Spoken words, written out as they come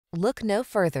Look no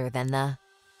further than the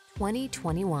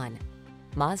 2021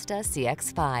 Mazda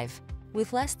CX-5.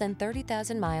 With less than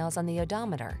 30,000 miles on the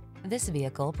odometer, this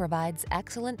vehicle provides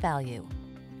excellent value.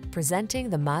 Presenting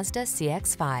the Mazda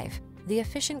CX-5, the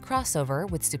efficient crossover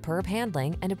with superb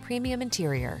handling and a premium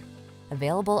interior.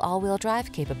 Available all-wheel drive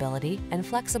capability and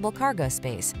flexible cargo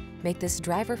space make this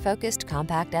driver-focused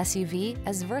compact SUV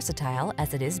as versatile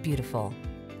as it is beautiful.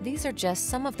 These are just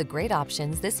some of the great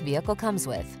options this vehicle comes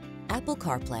with: Apple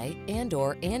CarPlay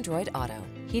and/or Android Auto,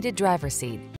 heated driver's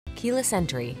seat, keyless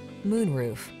entry,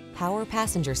 moonroof, power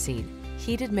passenger seat,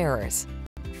 heated mirrors,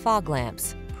 fog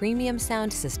lamps, premium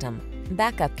sound system,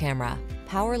 backup camera,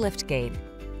 power liftgate.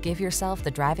 Give yourself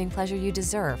the driving pleasure you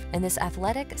deserve in this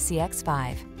athletic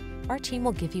CX-5. Our team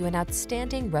will give you an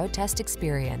outstanding road test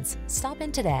experience. Stop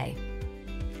in today.